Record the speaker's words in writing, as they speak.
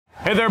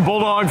Hey there,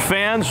 Bulldog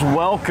fans.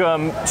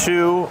 Welcome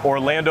to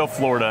Orlando,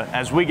 Florida,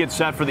 as we get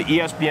set for the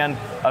ESPN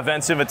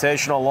Events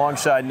Invitational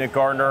alongside Nick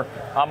Gardner.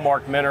 I'm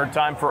Mark Minner.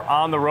 Time for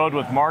On the Road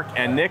with Mark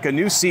and Nick, a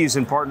new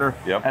season partner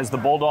as the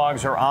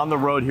Bulldogs are on the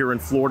road here in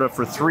Florida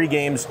for 3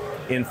 games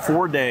in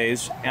 4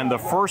 days. And the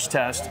first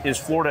test is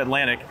Florida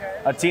Atlantic,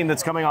 a team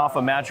that's coming off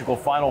a magical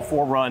Final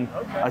Four run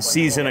a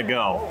season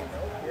ago.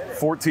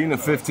 14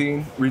 of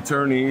 15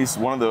 returnees,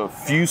 one of the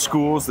few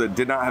schools that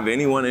did not have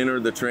anyone enter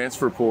the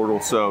transfer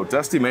portal. So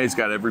Dusty May's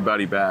got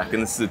everybody back,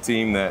 and this is a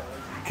team that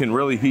can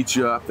really heat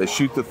you up. They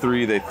shoot the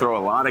three, they throw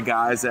a lot of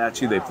guys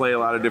at you, they play a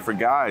lot of different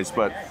guys.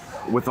 But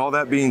with all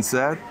that being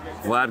said,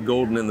 Vlad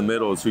Golden in the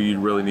middle is who you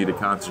really need to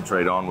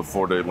concentrate on with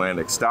Florida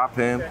Atlantic. Stop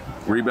him,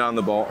 rebound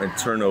the ball, and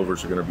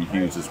turnovers are going to be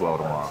huge as well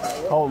tomorrow.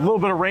 Oh, a little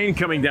bit of rain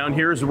coming down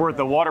here as we're at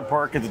the water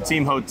park at the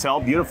team hotel.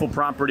 Beautiful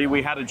property.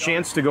 We had a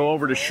chance to go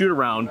over to shoot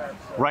around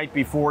right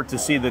before to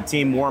see the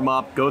team warm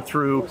up, go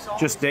through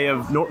just day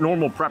of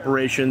normal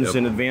preparations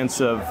in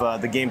advance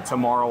of the game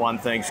tomorrow on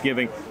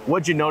Thanksgiving.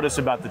 What'd you notice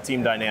about the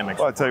team dynamics?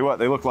 Well, I tell you what,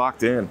 they look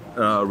locked in.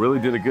 Really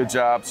did a good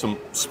job. Some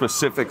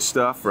specific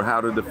stuff for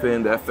how to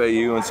defend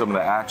FAU and some of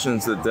the actions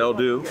that they'll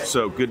do.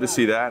 So good to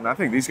see that. And I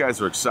think these guys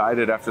are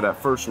excited after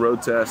that first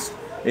road test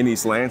in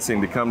East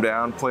Lansing to come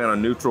down, play on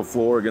a neutral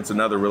floor against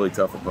another really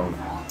tough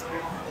opponent.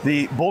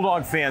 The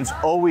Bulldog fans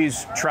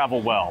always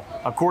travel well.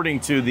 According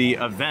to the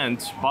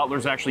event,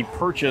 Butler's actually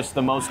purchased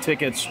the most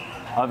tickets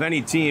of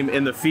any team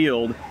in the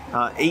field,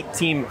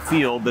 8-team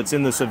field that's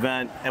in this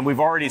event, and we've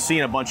already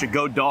seen a bunch of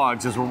Go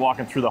Dogs as we're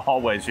walking through the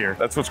hallways here.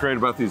 That's what's great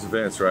about these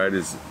events, right?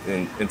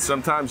 And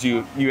sometimes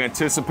you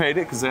anticipate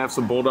it because they have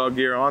some Bulldog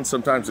gear on.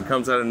 Sometimes it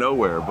comes out of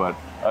nowhere, but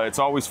it's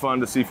always fun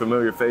to see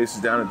familiar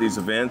faces down at these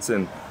events,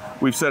 and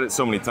we've said it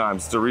so many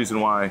times. It's the reason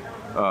why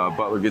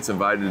Butler gets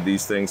invited to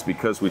these things,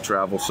 because we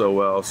travel so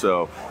well.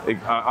 So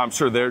I'm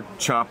sure they're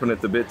chomping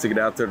at the bit to get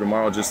out there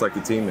tomorrow, just like the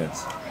team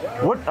is.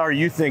 What are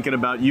you thinking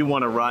about? You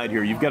want to ride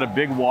here. You've got a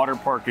big water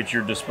park at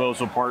your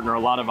disposal, partner, a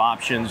lot of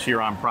options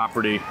here on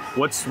property.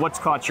 What's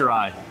caught your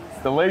eye?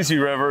 The lazy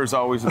river is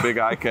always a big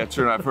eye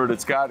catcher, and I've heard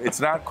it's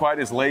not quite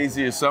as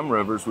lazy as some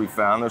rivers we've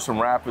found. There's some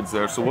rapids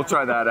there, so we'll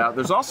try that out.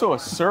 There's also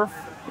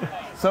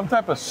some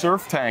type of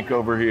surf tank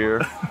over here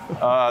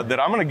that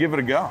I'm going to give it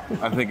a go,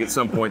 I think, at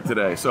some point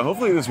today. So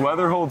hopefully this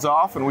weather holds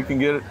off and we can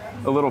get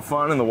a little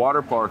fun in the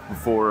water park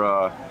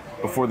before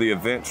the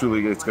event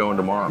truly gets going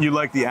tomorrow. You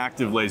like the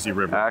active lazy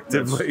river?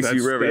 Active lazy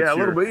river. Yeah, a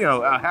little bit,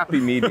 a happy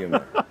medium.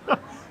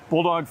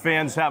 Bulldog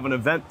fans have an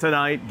event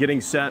tonight, getting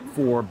set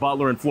for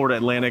Butler and Florida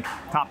Atlantic,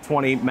 top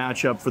 20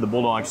 matchup for the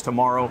Bulldogs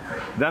tomorrow.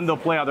 Then they'll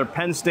play either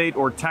Penn State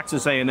or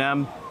Texas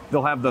A&M.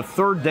 They'll have the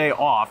third day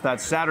off.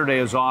 That Saturday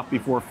is off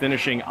before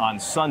finishing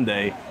on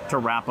Sunday to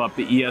wrap up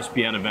the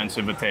ESPN Events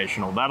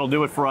Invitational. That'll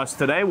do it for us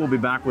today. We'll be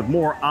back with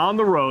more On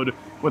the Road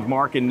with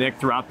Mark and Nick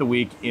throughout the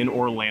week in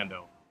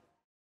Orlando.